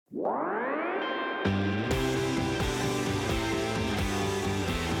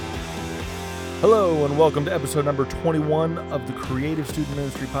Hello and welcome to episode number 21 of the Creative Student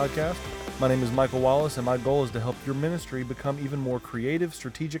Ministry Podcast. My name is Michael Wallace and my goal is to help your ministry become even more creative,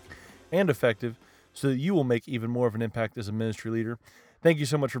 strategic, and effective so that you will make even more of an impact as a ministry leader. Thank you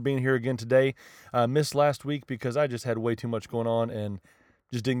so much for being here again today. Missed last week because I just had way too much going on and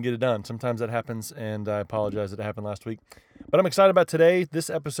just didn't get it done. Sometimes that happens, and I apologize that it happened last week. But I'm excited about today. This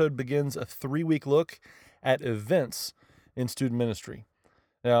episode begins a 3-week look at events in student ministry.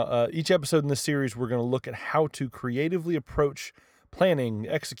 Now, each episode in this series, we're going to look at how to creatively approach planning,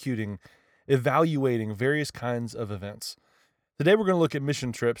 executing, evaluating various kinds of events. Today, we're going to look at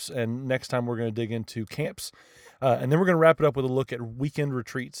mission trips, and next time we're going to dig into camps, and then we're going to wrap it up with a look at weekend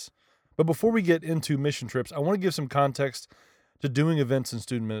retreats. But before we get into mission trips, I want to give some context to doing events in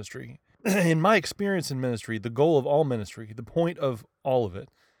student ministry. In my experience in ministry, the goal of all ministry, the point of all of it,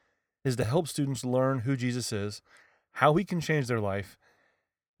 is to help students learn who Jesus is, how he can change their life,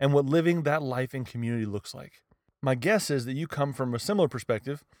 and what living that life in community looks like. My guess is that you come from a similar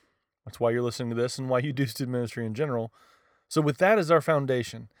perspective. That's why you're listening to this and why you do student ministry in general. So with that as our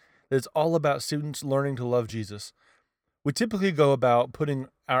foundation, that it's all about students learning to love Jesus, we typically go about putting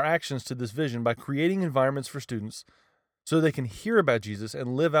our actions to this vision by creating environments for students so they can hear about Jesus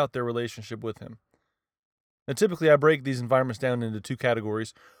and live out their relationship with him. And typically I break these environments down into 2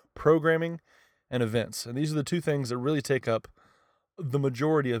 categories, programming and events. And these are the 2 things that really take up the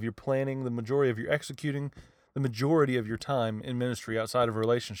majority of your planning, the majority of your executing, the majority of your time in ministry outside of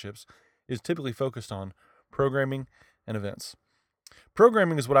relationships is typically focused on programming and events.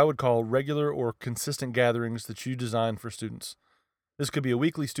 Programming is what I would call regular or consistent gatherings that you design for students. This could be a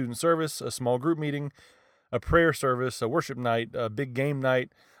weekly student service, a small group meeting, a prayer service, a worship night, a big game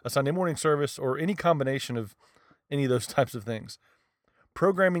night, a Sunday morning service, or any combination of any of those types of things.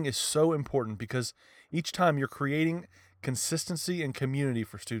 Programming is so important because each time you're creating consistency and community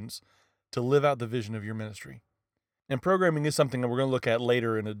for students to live out the vision of your ministry. And programming is something that we're going to look at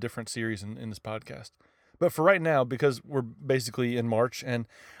later in a different series in this podcast. But for right now, because we're basically in March, and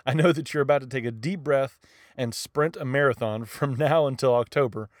I know that you're about to take a deep breath and sprint a marathon from now until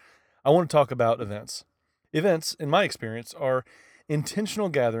October, I want to talk about events. Events, in my experience, are intentional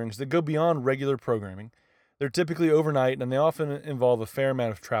gatherings that go beyond regular programming. They're typically overnight, and they often involve a fair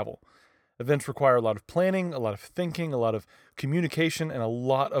amount of travel. Events require a lot of planning, a lot of thinking, a lot of communication, and a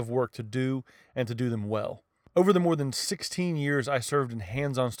lot of work to do and to do them well. Over the more than 16 years I served in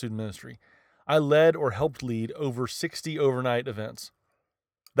hands-on student ministry, I led or helped lead over 60 overnight events.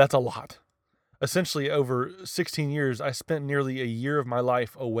 That's a lot. Essentially, over 16 years, I spent nearly a year of my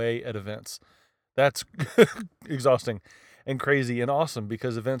life away at events. That's exhausting and crazy and awesome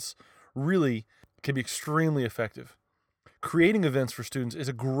because events really can be extremely effective. Creating events for students is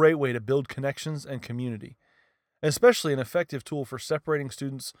a great way to build connections and community, and especially an effective tool for separating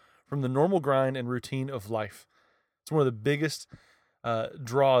students from the normal grind and routine of life. It's one of the biggest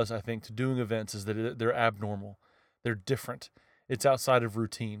draws, I think, to doing events is that they're abnormal. They're different. It's outside of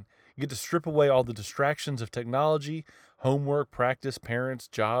routine. You get to strip away all the distractions of technology, homework, practice, parents,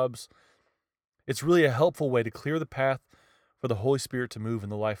 jobs. It's really a helpful way to clear the path for the Holy Spirit to move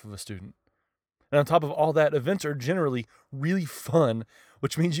in the life of a student. And on top of all that, events are generally really fun,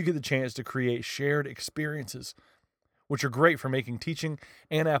 which means you get the chance to create shared experiences, which are great for making teaching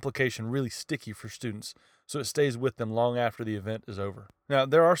and application really sticky for students, so it stays with them long after the event is over. Now,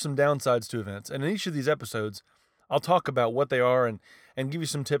 there are some downsides to events, and in each of these episodes, I'll talk about what they are and give you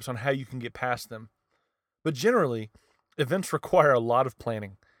some tips on how you can get past them. But generally, events require a lot of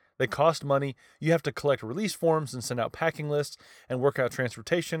planning. They cost money. You have to collect release forms and send out packing lists and work out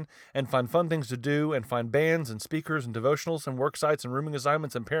transportation and find fun things to do and find bands and speakers and devotionals and work sites and rooming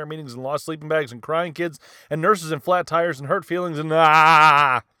assignments and parent meetings and lost sleeping bags and crying kids and nurses and flat tires and hurt feelings and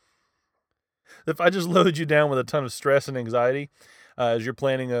If I just load you down with a ton of stress and anxiety as you're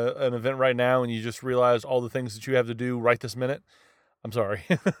planning an event right now and you just realize all the things that you have to do right this minute, I'm sorry.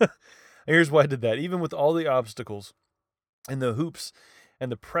 Here's why I did that. Even with all the obstacles and the hoops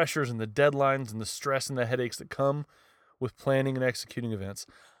and the pressures and the deadlines and the stress and the headaches that come with planning and executing events,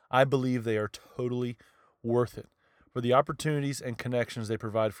 I believe they are totally worth it for the opportunities and connections they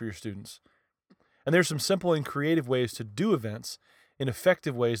provide for your students. And there's some simple and creative ways to do events in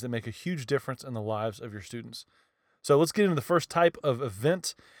effective ways that make a huge difference in the lives of your students. So let's get into the first type of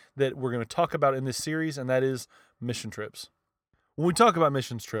event that we're going to talk about in this series, and that is mission trips. When we talk about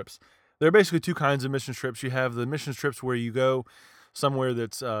missions trips, there are basically 2 kinds of mission trips. You have the mission trips where you go somewhere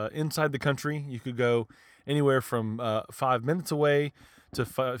that's inside the country. You could go anywhere from 5 minutes away to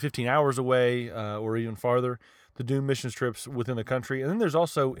 15 hours away or even farther. to do missions trips within the country. And then there's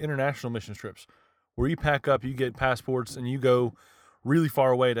also international missions trips where you pack up, you get passports, and you go really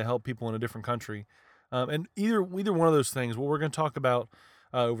far away to help people in a different country. And either one of those things, what we're going to talk about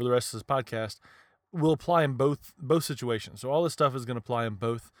over the rest of this podcast, will apply in both situations. So all this stuff is going to apply in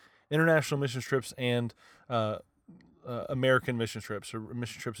both international mission trips and American mission trips, or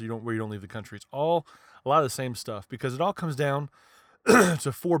mission trips where you don't leave the country. It's all a lot of the same stuff, because it all comes down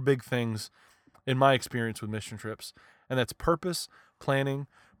to four big things in my experience with mission trips, and that's purpose, planning,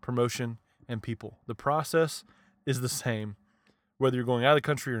 promotion, and people. The process is the same whether you're going out of the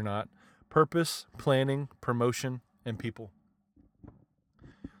country or not: purpose, planning, promotion, and people.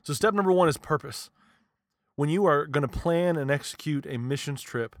 So step number one is purpose. When you are going to plan and execute a missions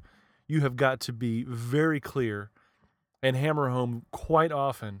trip, you have got to be very clear and hammer home quite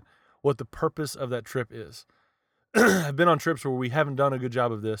often what the purpose of that trip is. I've been on trips where we haven't done a good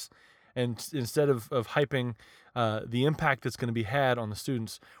job of this, and instead of hyping the impact that's going to be had on the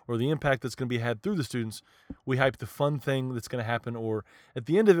students, or the impact that's going to be had through the students, we hype the fun thing that's going to happen, or at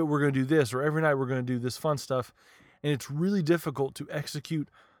the end of it we're going to do this, or every night we're going to do this fun stuff. And it's really difficult to execute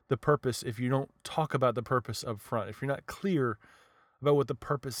the purpose if you don't talk about the purpose up front, if you're not clear about what the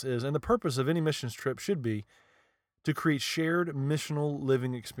purpose is. And the purpose of any missions trip should be to create shared missional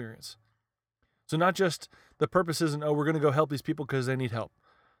living experience. So not just, the purpose isn't, oh, we're going to go help these people because they need help.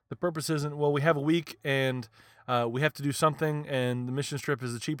 The purpose isn't, well, we have a week and we have to do something, and the mission trip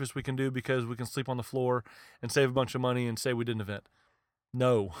is the cheapest we can do because we can sleep on the floor and save a bunch of money and say we did an event.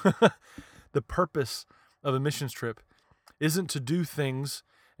 No. The purpose of a missions trip isn't to do things,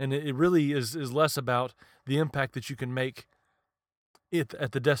 and it really is less about the impact that you can make it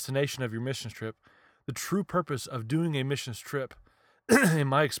at the destination of your missions trip. The true purpose of doing a missions trip, in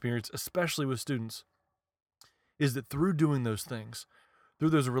my experience, especially with students, is that through doing those things, through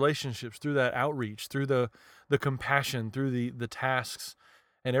those relationships, through that outreach, through the compassion, through the tasks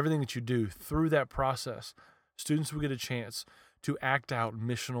and everything that you do, through that process, students will get a chance to act out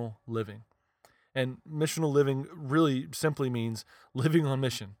missional living. And missional living really simply means living on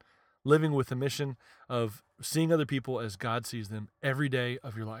mission, living with the mission of seeing other people as God sees them every day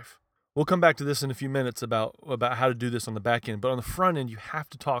of your life. We'll come back to this in a few minutes about how to do this on the back end, but on the front end, you have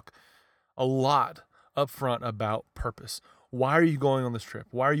to talk a lot up front about purpose. Why are you going on this trip?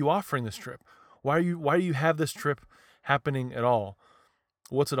 Why are you offering this trip? Why do you have this trip happening at all?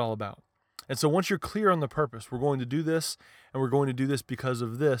 What's it all about? And so once you're clear on the purpose, we're going to do this, and we're going to do this because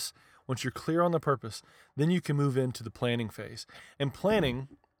of this. Once you're clear on the purpose, then you can move into the planning phase. And planning,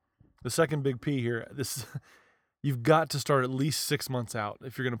 the second big P here, you've got to start at least 6 months out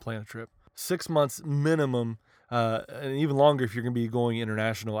if you're going to plan a trip. 6 months minimum, and even longer if you're going to be going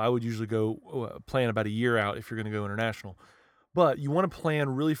international. I would usually go plan about a year out if you're going to go international. But you want to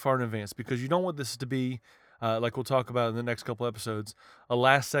plan really far in advance, because you don't want this to be, like we'll talk about in the next couple episodes, a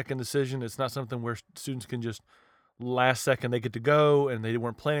last-second decision. It's not something where students can just last second they get to go and they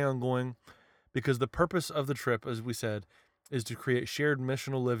weren't planning on going, because the purpose of the trip, as we said, is to create shared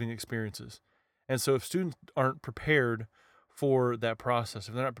missional living experiences. And so if students aren't prepared for that process,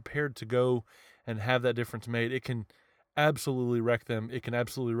 if they're not prepared to go and have that difference made, it can absolutely wreck them. It can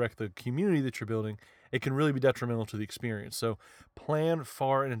absolutely wreck the community that you're building. It can really be detrimental to the experience. So plan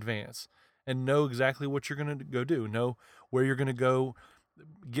far in advance and know exactly what you're going to go do. Know where you're going to go.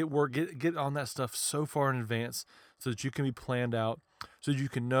 Get on that stuff so far in advance so that you can be planned out, so that you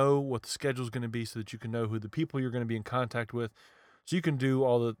can know what the schedule is going to be, so that you can know who the people you're going to be in contact with, so you can do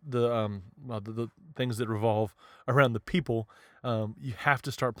all the things that revolve around the people. You have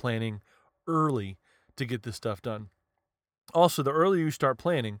to start planning early to get this stuff done. Also, the earlier you start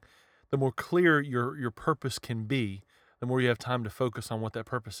planning, the more clear your purpose can be, the more you have time to focus on what that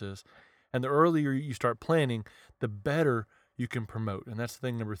purpose is. And the earlier you start planning, the better you can promote. And that's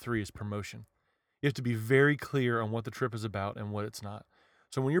thing number 3 is promotion. You have to be very clear on what the trip is about and what it's not.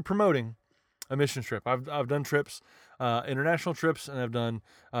 So when you're promoting a mission trip, I've done trips, international trips, and I've done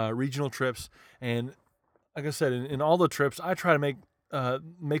regional trips. And like I said, in all the trips, I try to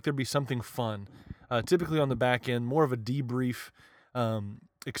make there be something fun. Typically on the back end, more of a debrief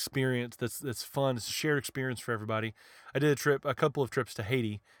experience that's fun. It's a shared experience for everybody. I did a couple of trips to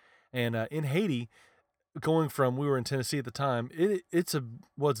Haiti, and in Haiti, we were in Tennessee at the time. It's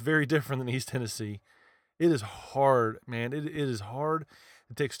very different than East Tennessee. It is hard, man. It is hard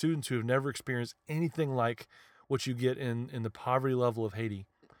to take students who have never experienced anything like what you get in the poverty level of Haiti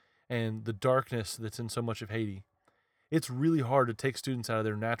and the darkness that's in so much of Haiti. It's really hard to take students out of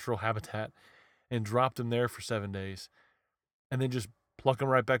their natural habitat and drop them there for 7 days and then just pluck them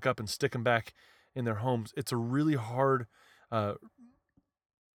right back up and stick them back in their homes. It's a really hard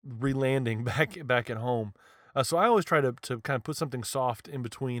relanding back at home So I always try to kind of put something soft in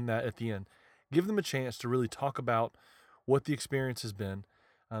between that at the end. Give them a chance to really talk about what the experience has been.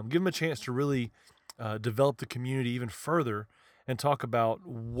 Give them a chance to really develop the community even further and talk about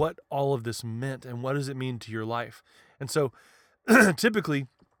what all of this meant and what does it mean to your life. And so typically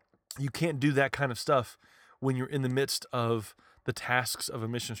you can't do that kind of stuff when you're in the midst of the tasks of a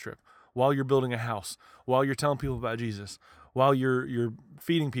mission trip, while you're building a house, while you're telling people about Jesus, while you're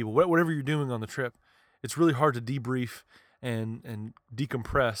feeding people, whatever you're doing on the trip. It's really hard to debrief and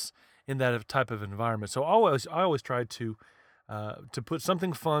decompress in that type of environment. So I always try to put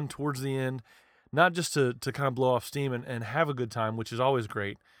something fun towards the end, not just to kind of blow off steam and have a good time, which is always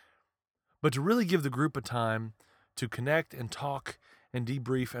great, but to really give the group a time to connect and talk and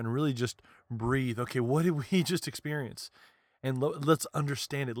debrief and really just breathe. Okay, what did we just experience? And let's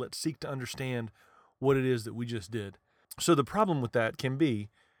understand it. Let's seek to understand what it is that we just did. So the problem with that can be,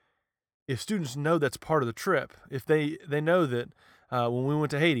 if students know that's part of the trip, if they know that when we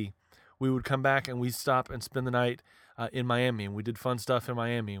went to Haiti, we would come back and we'd stop and spend the night in Miami, and we did fun stuff in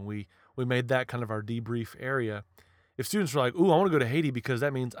Miami, and we made that kind of our debrief area. If students are like, "Ooh, I want to go to Haiti because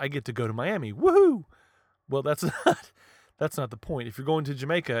that means I get to go to Miami," woohoo! Well, that's not the point. If you're going to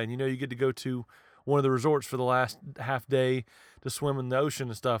Jamaica and you get to go to one of the resorts for the last half day to swim in the ocean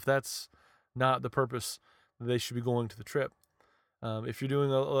and stuff, that's not the purpose that they should be going to the trip. If you're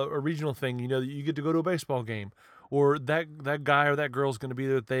doing a regional thing, that you get to go to a baseball game, or that guy or that girl is going to be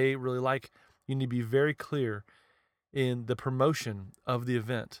there that they really like. You need to be very clear in the promotion of the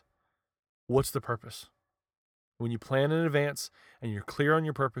event. What's the purpose? When you plan in advance and you're clear on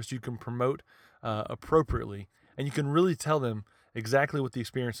your purpose, you can promote appropriately, and you can really tell them exactly what the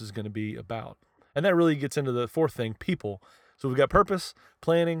experience is going to be about. And that really gets into the fourth thing, people. So we've got purpose,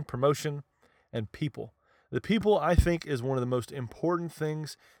 planning, promotion, and people. The people, I think, is one of the most important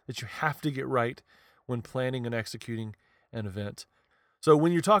things that you have to get right when planning and executing an event. So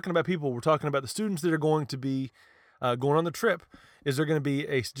when you're talking about people, we're talking about the students that are going to be going on the trip. Is there going to be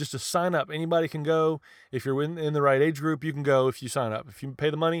just a sign up? Anybody can go. If you're in the right age group, you can go if you sign up. If you pay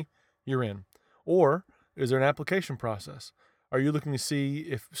the money, you're in. Or is there an application process? Are you looking to see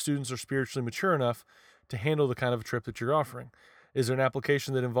if students are spiritually mature enough to handle the kind of a trip that you're offering? Is there an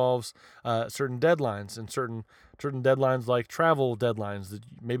application that involves certain deadlines, and certain deadlines like travel deadlines that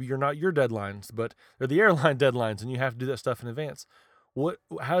maybe you're not your deadlines, but they're the airline deadlines, and you have to do that stuff in advance?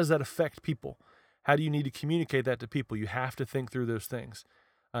 How does that affect people? How do you need to communicate that to people? You have to think through those things.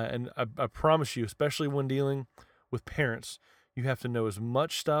 And I promise you, especially when dealing with parents, you have to know as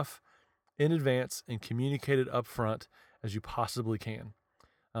much stuff in advance and communicate it up front as you possibly can.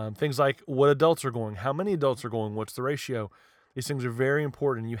 Things like what adults are going, how many adults are going, what's the ratio. These things are very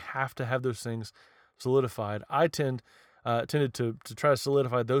important, and you have to have those things solidified. I tended to try to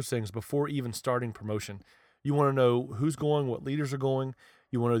solidify those things before even starting promotion. You want to know who's going, what leaders are going.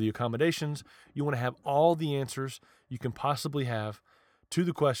 You want to know the accommodations. You want to have all the answers you can possibly have to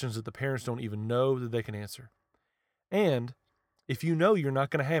the questions that the parents don't even know that they can answer. And if you're not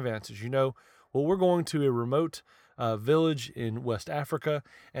going to have answers, we're going to a remote village in West Africa,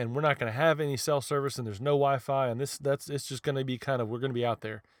 and we're not going to have any cell service, and there's no Wi-Fi, and it's just going to be we're going to be out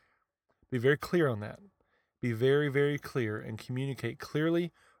there. Be very clear on that. Be very, very clear and communicate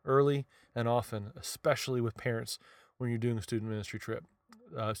clearly, early, and often, especially with parents when you're doing a student ministry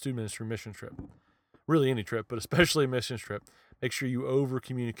mission trip. Really any trip, but especially a mission trip. Make sure you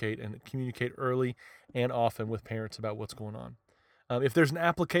over-communicate and communicate early and often with parents about what's going on. If there's an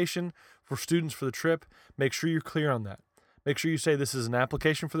application for students for the trip, make sure you're clear on that. Make sure you say this is an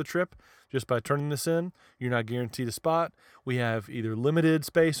application for the trip. Just by turning this in, you're not guaranteed a spot. We have either limited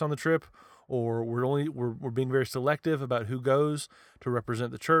space on the trip, or we're being very selective about who goes to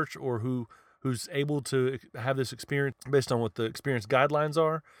represent the church, or who's able to have this experience based on what the experience guidelines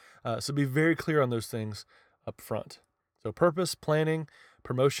are. So be very clear on those things up front. So purpose, planning,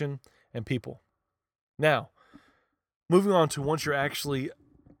 promotion, and people. Now, moving on to once you're actually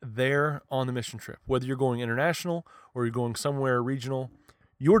there on the mission trip, whether you're going international or you're going somewhere regional,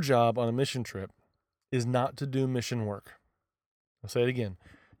 your job on a mission trip is not to do mission work. I'll say it again.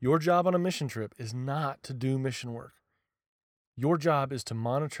 Your job on a mission trip is not to do mission work. Your job is to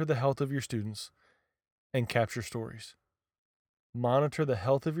monitor the health of your students and capture stories. Monitor the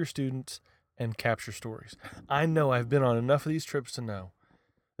health of your students and capture stories. I know I've been on enough of these trips to know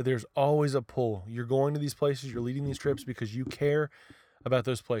that there's always a pull. You're going to these places, you're leading these trips because you care about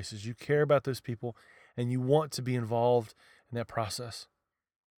those places, you care about those people, and you want to be involved in that process.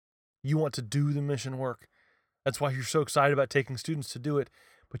 You want to do the mission work. That's why you're so excited about taking students to do it.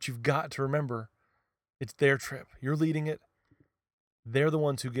 But you've got to remember, it's their trip. You're leading it. They're the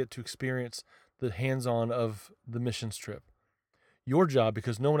ones who get to experience the hands-on of the missions trip. Your job,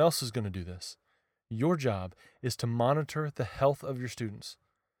 because no one else is going to do this, your job is to monitor the health of your students,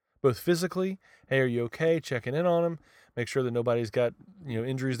 both physically. Hey, are you okay? Checking in on them. Make sure that nobody's got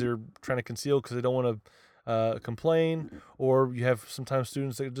injuries they're trying to conceal because they don't want to complain. Or you have sometimes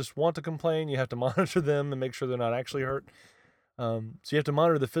students that just want to complain. You have to monitor them and make sure they're not actually hurt. So you have to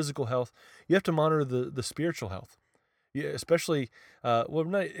monitor the physical health. You have to monitor the spiritual health. Yeah, especially,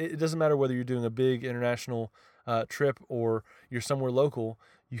 it doesn't matter whether you're doing a big international trip or you're somewhere local.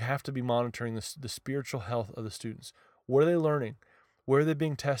 You have to be monitoring the spiritual health of the students. What are they learning? Where are they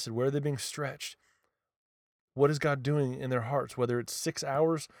being tested? Where are they being stretched? What is God doing in their hearts? Whether it's 6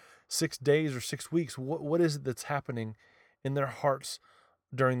 hours, 6 days, or 6 weeks, what is it that's happening in their hearts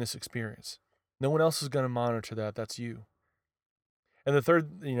during this experience? No one else is going to monitor that. That's you. And the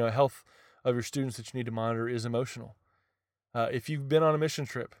third, health of your students that you need to monitor is emotional. If you've been on a mission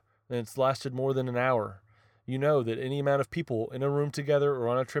trip and it's lasted more than an hour, you know that any amount of people in a room together or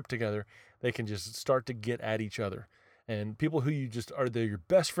on a trip together, they can just start to get at each other. And people who they're your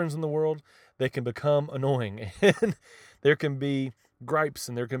best friends in the world, they can become annoying. And there can be gripes,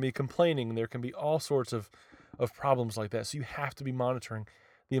 and there can be complaining, and there can be all sorts of problems like that. So you have to be monitoring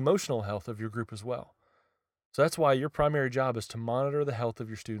the emotional health of your group as well. So that's why your primary job is to monitor the health of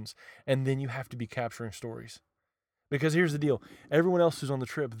your students, and then you have to be capturing stories. Because here's the deal. Everyone else who's on the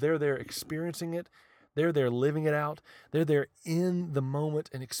trip, they're there experiencing it. They're there living it out. They're there in the moment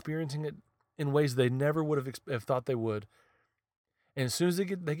and experiencing it in ways they never would have thought they would. And as soon as they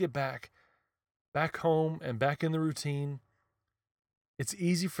get back home and back in the routine, it's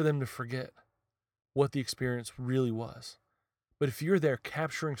easy for them to forget what the experience really was. But if you're there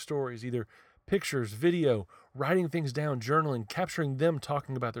capturing stories, either pictures, video, writing things down, journaling, capturing them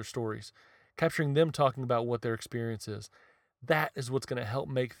talking about their stories, capturing them talking about what their experience is, that is what's going to help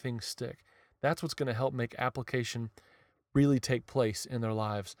make things stick. That's what's going to help make application really take place in their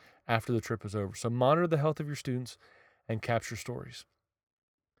lives after the trip is over. So monitor the health of your students and capture stories.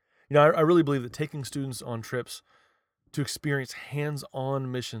 I really believe that taking students on trips to experience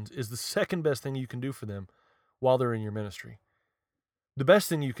hands-on missions is the second best thing you can do for them while they're in your ministry. The best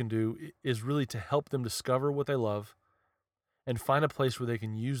thing you can do is really to help them discover what they love and find a place where they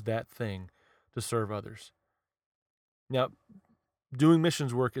can use that thing to serve others. Now, doing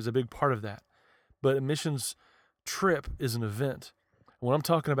missions work is a big part of that, but a missions trip is an event. What I'm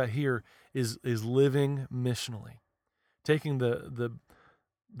talking about here is living missionally, taking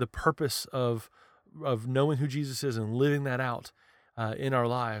the purpose of knowing who Jesus is and living that out in our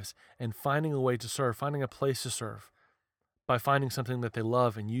lives, and finding a way to serve, finding a place to serve by finding something that they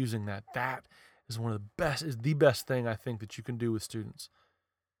love and using that. That is the best thing I think that you can do with students.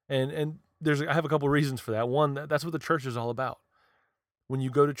 And I have a couple of reasons for that. One, that's what the church is all about. When you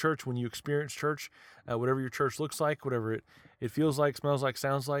go to church, when you experience church, whatever your church looks like, whatever it feels like, smells like,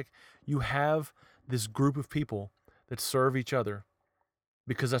 sounds like, you have this group of people that serve each other,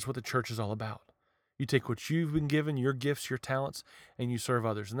 because that's what the church is all about. You take what you've been given, your gifts, your talents, and you serve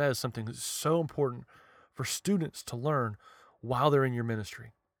others. And that is something that's so important for students to learn while they're in your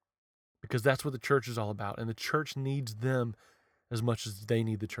ministry, because that's what the church is all about. And the church needs them as much as they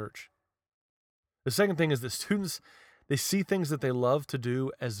need the church. The second thing is that students, they see things that they love to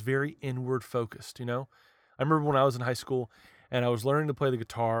do as very inward focused. I remember when I was in high school and I was learning to play the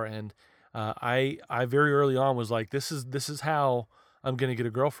guitar, and I very early on was like, this is how I'm going to get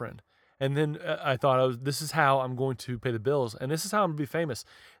a girlfriend. And then I thought, this is how I'm going to pay the bills, and this is how I'm going to be famous,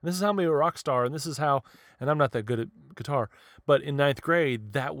 and this is how I'm going to be a rock star, and this is how, and I'm not that good at guitar, but in 9th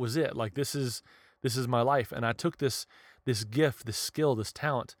grade, that was it. Like, this is my life. And I took this gift, this skill, this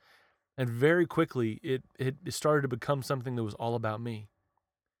talent, and very quickly it started to become something that was all about me.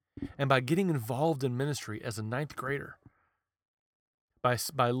 And by getting involved in ministry as a 9th grader,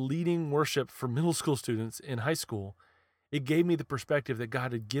 by leading worship for middle school students in high school, it gave me the perspective that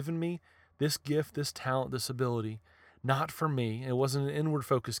God had given me this gift, this talent, this ability, not for me. It wasn't an inward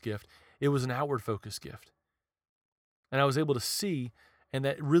focused gift. It was an outward focused gift. And I was able to see, and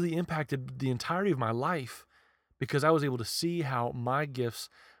that really impacted the entirety of my life, because I was able to see how my gifts,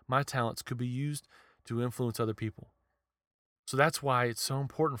 my talents could be used to influence other people. So that's why it's so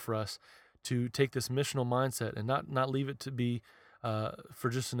important for us to take this missional mindset and not leave it to be for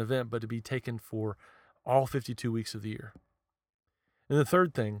just an event, but to be taken for all 52 weeks of the year. And the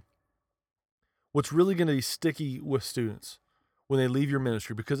third thing, what's really going to be sticky with students when they leave your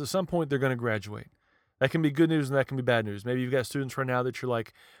ministry, because at some point they're going to graduate. That can be good news and that can be bad news. Maybe you've got students right now that you're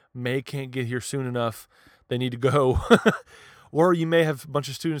like, May can't get here soon enough. They need to go. Or you may have a bunch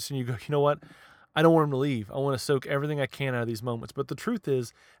of students and you go, you know what? I don't want them to leave. I want to soak everything I can out of these moments. But the truth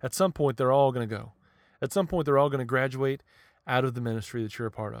is, at some point, they're all going to go. At some point, they're all going to graduate out of the ministry that you're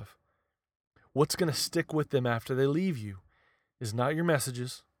a part of. What's going to stick with them after they leave you is not your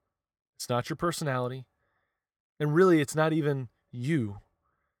messages. It's not your personality. And really, it's not even you.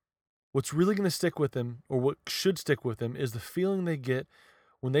 What's really going to stick with them, or what should stick with them, is the feeling they get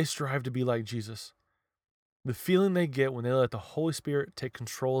when they strive to be like Jesus. The feeling they get when they let the Holy Spirit take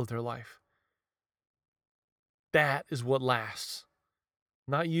control of their life. That is what lasts.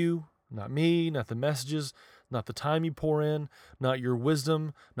 Not you, not me, not the messages, not the time you pour in, not your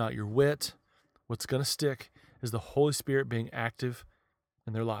wisdom, not your wit. What's going to stick is the Holy Spirit being active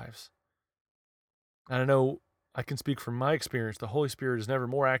in their lives. And I know I can speak from my experience. The Holy Spirit is never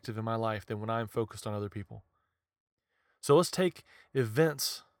more active in my life than when I'm focused on other people. So let's take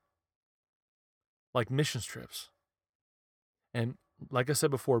events like missions trips. And like I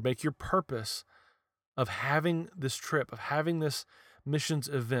said before, make your purpose of having this trip, of having this missions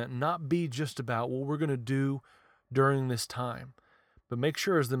event, not be just about what we're going to do during this time, but make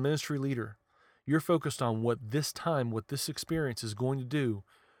sure as the ministry leader, you're focused on what this time, what this experience is going to do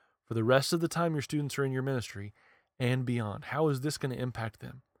for the rest of the time your students are in your ministry and beyond. How is this going to impact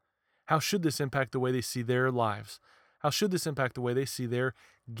them? How should this impact the way they see their lives? How should this impact the way they see their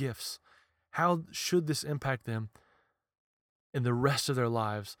gifts? How should this impact them in the rest of their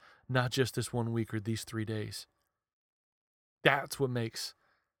lives, not just this 1 week or these 3 days? That's what makes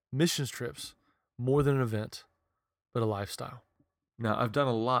missions trips more than an event, but a lifestyle. Now, I've done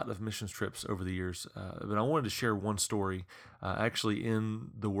a lot of missions trips over the years, but I wanted to share one story, actually in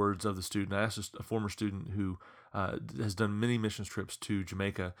the words of the student. I asked a former student who has done many missions trips to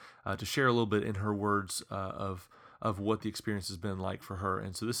Jamaica to share a little bit in her words of what the experience has been like for her.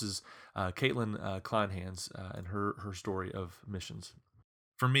 And so this is Caitlin Kleinhans and her story of missions.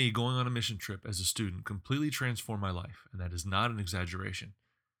 For me, going on a mission trip as a student completely transformed my life, and that is not an exaggeration.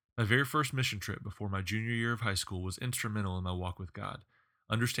 My very first mission trip before my junior year of high school was instrumental in my walk with God,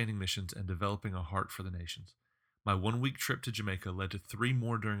 understanding missions and developing a heart for the nations. My 1 week trip to Jamaica led to 3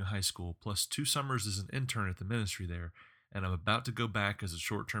 more during high school, plus 2 summers as an intern at the ministry there, and I'm about to go back as a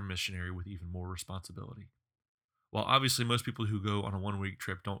short-term missionary with even more responsibility. While obviously most people who go on a 1 week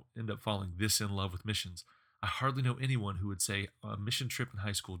trip don't end up falling this in love with missions, I hardly know anyone who would say a mission trip in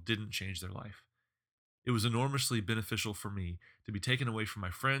high school didn't change their life. It was enormously beneficial for me to be taken away from my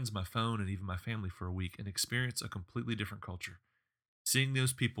friends, my phone, and even my family for a week and experience a completely different culture. Seeing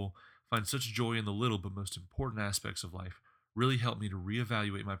those people find such joy in the little but most important aspects of life really helped me to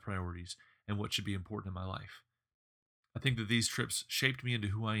reevaluate my priorities and what should be important in my life. I think that these trips shaped me into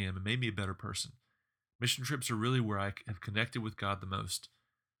who I am and made me a better person. Mission trips are really where I have connected with God the most.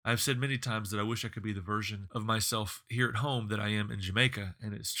 I have said many times that I wish I could be the version of myself here at home that I am in Jamaica,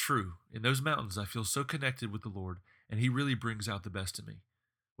 and it's true. In those mountains, I feel so connected with the Lord, and He really brings out the best in me.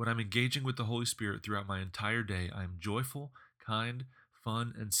 When I'm engaging with the Holy Spirit throughout my entire day, I am joyful, kind,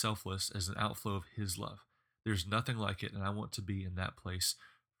 fun, and selfless as an outflow of His love. There's nothing like it, and I want to be in that place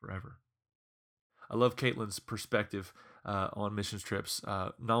forever. I love Caitlin's perspective on missions trips.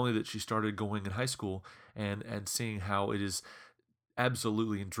 Not only that she started going in high school and seeing how it is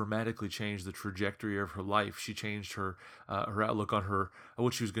absolutely and dramatically changed the trajectory of her life. She changed her outlook on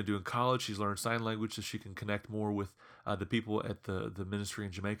what she was going to do in college. She's learned sign language so she can connect more with the people at the ministry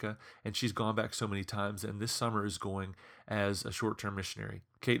in Jamaica. And she's gone back so many times. And this summer is going as a short-term missionary.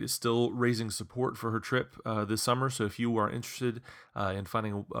 Kate is still raising support for her trip this summer. So if you are interested in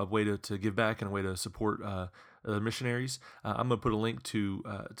finding a way to give back and a way to support missionaries, I'm going to put a link to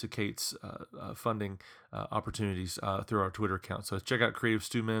Kate's funding opportunities through our Twitter account. So check out Creative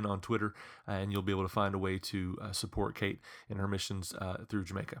Stewmen on Twitter, and you'll be able to find a way to support Kate in her missions through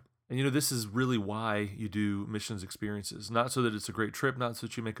Jamaica. And this is really why you do missions experiences. Not so that it's a great trip, not so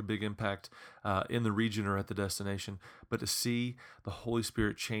that you make a big impact in the region or at the destination, but to see the Holy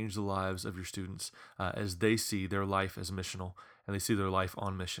Spirit change the lives of your students as they see their life as missional and they see their life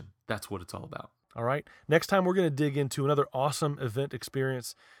on mission. That's what it's all about. All right. Next time, we're going to dig into another awesome event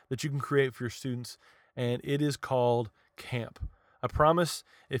experience that you can create for your students, and it is called camp. I promise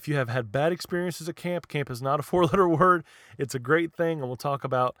if you have had bad experiences at camp, camp is not a 4-letter word. It's a great thing, and we'll talk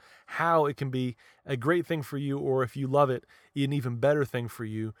about how it can be a great thing for you, or if you love it, an even better thing for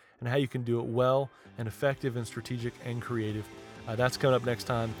you, and how you can do it well and effective and strategic and creative. That's coming up next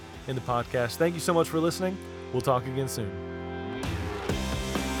time in the podcast. Thank you so much for listening. We'll talk again soon.